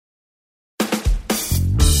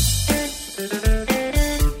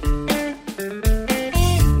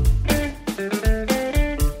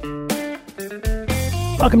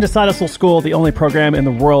Welcome to Side Hustle School, the only program in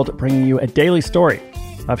the world bringing you a daily story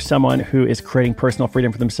of someone who is creating personal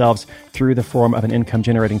freedom for themselves through the form of an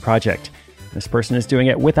income-generating project. This person is doing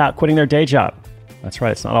it without quitting their day job. That's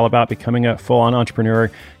right, it's not all about becoming a full-on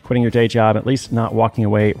entrepreneur, quitting your day job, at least not walking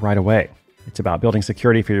away right away. It's about building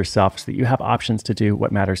security for yourself so that you have options to do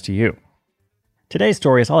what matters to you. Today's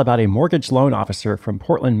story is all about a mortgage loan officer from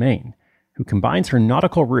Portland, Maine, who combines her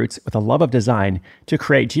nautical roots with a love of design to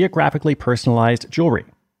create geographically personalized jewelry.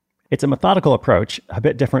 It's a methodical approach, a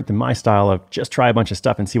bit different than my style of just try a bunch of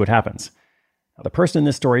stuff and see what happens. Now, the person in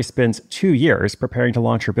this story spends 2 years preparing to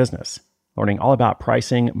launch her business, learning all about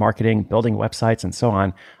pricing, marketing, building websites, and so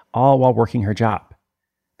on, all while working her job.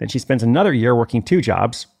 Then she spends another year working 2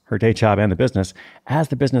 jobs, her day job and the business, as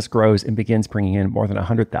the business grows and begins bringing in more than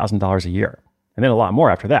 $100,000 a year, and then a lot more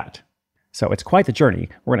after that. So it's quite the journey.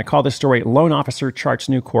 We're going to call this story Loan Officer Charts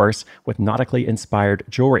New Course with Nautically Inspired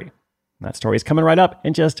Jewelry. And that story is coming right up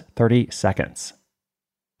in just 30 seconds.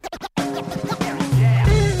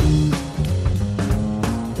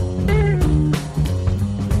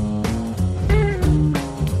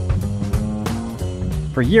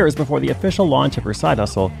 For years before the official launch of her side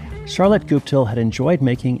hustle, Charlotte Guptill had enjoyed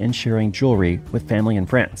making and sharing jewelry with family and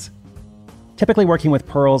friends. Typically working with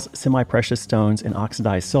pearls, semi-precious stones, and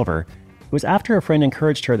oxidized silver, it was after a friend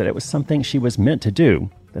encouraged her that it was something she was meant to do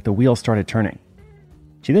that the wheels started turning.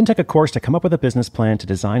 She then took a course to come up with a business plan to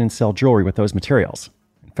design and sell jewelry with those materials.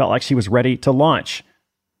 It felt like she was ready to launch.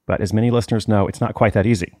 But as many listeners know, it's not quite that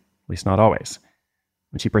easy, at least not always.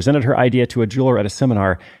 When she presented her idea to a jeweler at a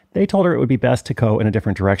seminar, they told her it would be best to go in a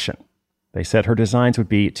different direction. They said her designs would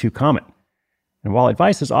be too common. And while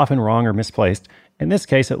advice is often wrong or misplaced, in this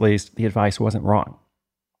case at least, the advice wasn't wrong.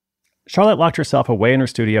 Charlotte locked herself away in her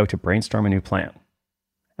studio to brainstorm a new plan.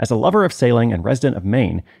 As a lover of sailing and resident of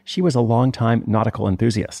Maine, she was a longtime nautical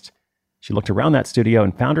enthusiast. She looked around that studio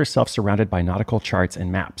and found herself surrounded by nautical charts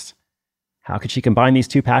and maps. How could she combine these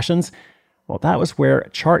two passions? Well, that was where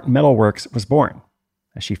Chart Metalworks was born,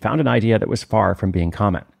 as she found an idea that was far from being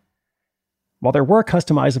common. While there were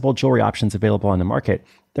customizable jewelry options available on the market,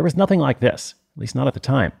 there was nothing like this, at least not at the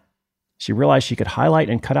time. She realized she could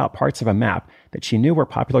highlight and cut out parts of a map that she knew were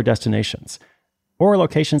popular destinations, or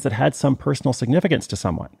locations that had some personal significance to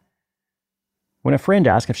someone. When a friend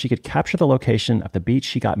asked if she could capture the location of the beach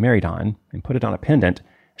she got married on and put it on a pendant,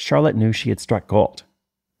 Charlotte knew she had struck gold.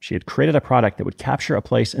 She had created a product that would capture a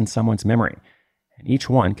place in someone's memory, and each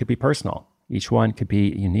one could be personal. Each one could be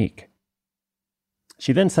unique.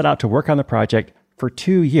 She then set out to work on the project for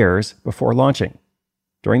 2 years before launching.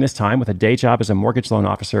 During this time, with a day job as a mortgage loan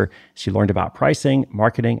officer, she learned about pricing,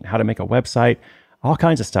 marketing, and how to make a website, all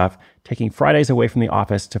kinds of stuff, taking Fridays away from the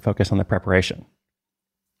office to focus on the preparation.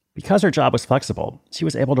 Because her job was flexible, she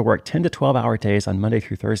was able to work 10 to 12-hour days on Monday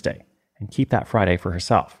through Thursday and keep that Friday for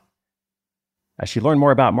herself. As she learned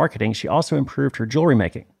more about marketing, she also improved her jewelry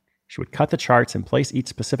making. She would cut the charts and place each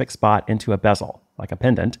specific spot into a bezel, like a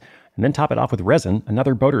pendant, and then top it off with resin,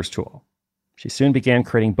 another boater's tool. She soon began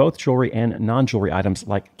creating both jewelry and non-jewelry items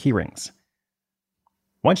like key rings.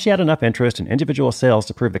 Once she had enough interest in individual sales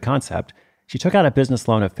to prove the concept, she took out a business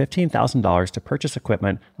loan of $15,000 to purchase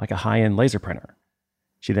equipment like a high-end laser printer.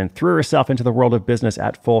 She then threw herself into the world of business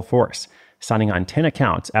at full force, signing on 10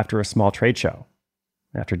 accounts after a small trade show.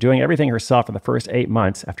 After doing everything herself for the first 8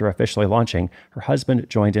 months after officially launching, her husband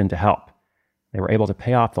joined in to help. They were able to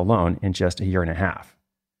pay off the loan in just a year and a half.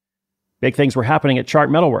 Big things were happening at Chart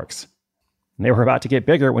Metalworks. And they were about to get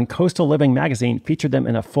bigger when Coastal Living magazine featured them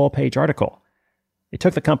in a full-page article. It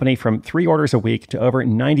took the company from 3 orders a week to over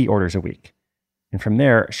 90 orders a week. And from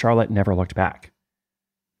there, Charlotte never looked back.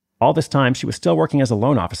 All this time, she was still working as a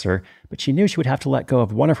loan officer, but she knew she would have to let go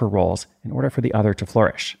of one of her roles in order for the other to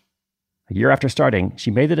flourish. A year after starting,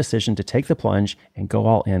 she made the decision to take the plunge and go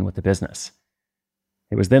all in with the business.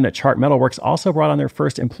 It was then that Chart Metalworks also brought on their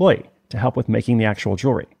first employee to help with making the actual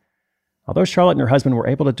jewelry. Although Charlotte and her husband were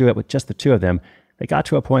able to do it with just the 2 of them, they got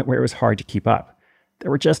to a point where it was hard to keep up.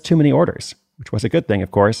 There were just too many orders, which was a good thing,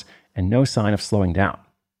 of course, and no sign of slowing down.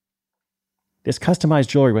 This customized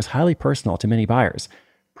jewelry was highly personal to many buyers,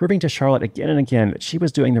 proving to Charlotte again and again that she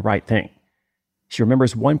was doing the right thing. She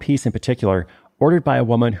remembers one piece in particular, ordered by a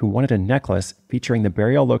woman who wanted a necklace featuring the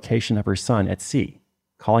burial location of her son at sea,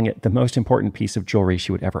 calling it the most important piece of jewelry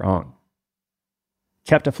she would ever own.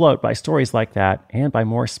 Kept afloat by stories like that and by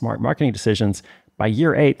more smart marketing decisions, by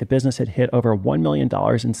year 8, the business had hit over $1 million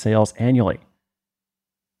in sales annually.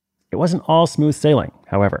 It wasn't all smooth sailing,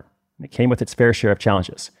 however. It came with its fair share of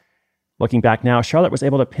challenges. Looking back now, Charlotte was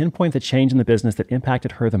able to pinpoint the change in the business that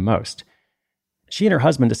impacted her the most. She and her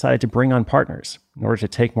husband decided to bring on partners in order to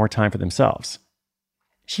take more time for themselves.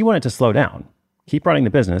 She wanted to slow down, keep running the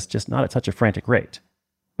business, just not at such a frantic rate.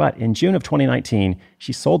 But in June of 2019,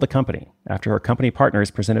 she sold the company after her company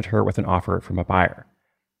partners presented her with an offer from a buyer.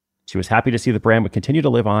 She was happy to see the brand would continue to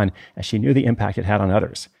live on as she knew the impact it had on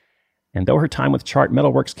others. And though her time with Chart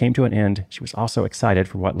Metalworks came to an end, she was also excited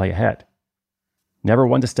for what lay ahead. Never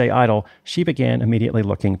one to stay idle, she began immediately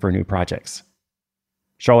looking for new projects.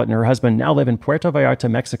 Charlotte and her husband now live in Puerto Vallarta,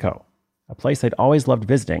 Mexico, a place they'd always loved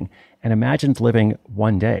visiting and imagined living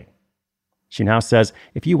one day. She now says,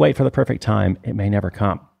 if you wait for the perfect time, it may never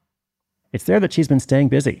come. It's there that she's been staying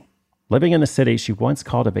busy, living in the city she once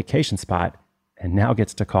called a vacation spot and now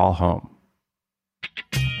gets to call home.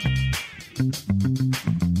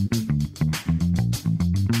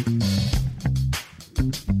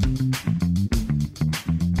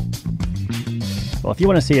 Well, if you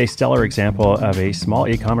want to see a stellar example of a small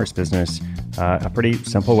e-commerce business, a pretty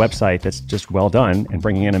simple website that's just well done and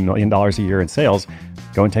bringing in $1 million a year in sales,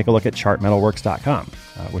 go and take a look at chartmetalworks.com,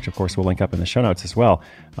 which of course we'll link up in the show notes as well,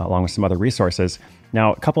 along with some other resources.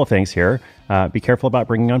 Now, a couple of things here. Be careful about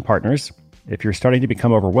bringing on partners. If you're starting to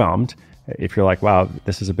become overwhelmed, if you're like, wow,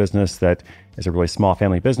 this is a business that is a really small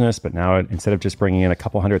family business, but now instead of just bringing in a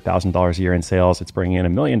couple $100,000 a year in sales, it's bringing in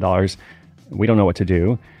 $1 million, we don't know what to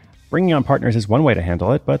do. Bringing on partners is one way to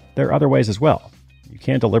handle it, but there are other ways as well. You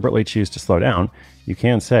can't deliberately choose to slow down. You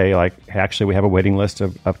can say, like, hey, actually, we have a waiting list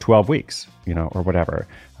of 12 weeks, or whatever.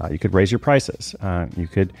 You could raise your prices. You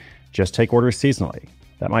could just take orders seasonally.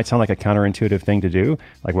 That might sound like a counterintuitive thing to do.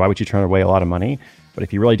 Like, why would you turn away a lot of money? But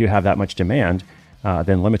if you really do have that much demand,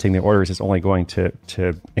 then limiting the orders is only going to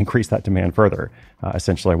increase that demand further,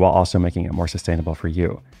 essentially, while also making it more sustainable for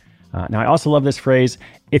you. Now, I also love this phrase,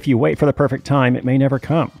 if you wait for the perfect time, it may never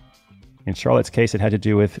come. In Charlotte's case, it had to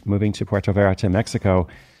do with moving to Puerto Vallarta, Mexico.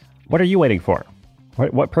 What are you waiting for?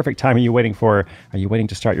 What perfect time are you waiting for? Are you waiting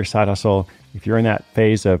to start your side hustle? If you're in that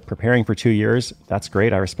phase of preparing for 2 years, that's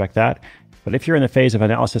great. I respect that. But if you're in the phase of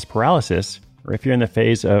analysis paralysis, or if you're in the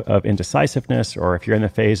phase of indecisiveness, or if you're in the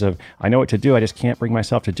phase of, I know what to do, I just can't bring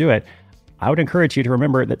myself to do it, I would encourage you to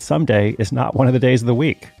remember that someday is not one of the days of the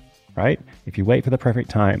week, right? If you wait for the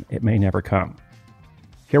perfect time, it may never come.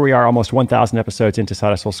 Here we are almost 1,000 episodes into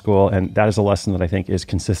Side Hustle School, and that is a lesson that I think is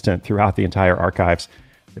consistent throughout the entire archives.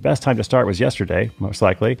 The best time to start was yesterday, most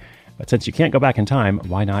likely, but since you can't go back in time,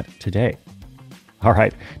 why not today? All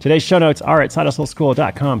right, today's show notes are at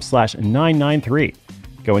sidehustleschool.com/993.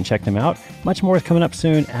 Go and check them out. Much more is coming up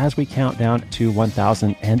soon as we count down to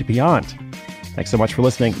 1,000 and beyond. Thanks so much for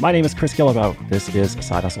listening. My name is Chris Guillebeau. This is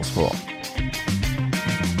Side Hustle School.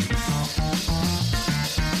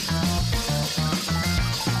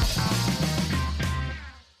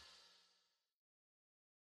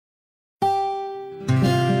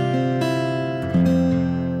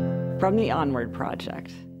 From the Onward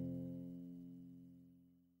Project.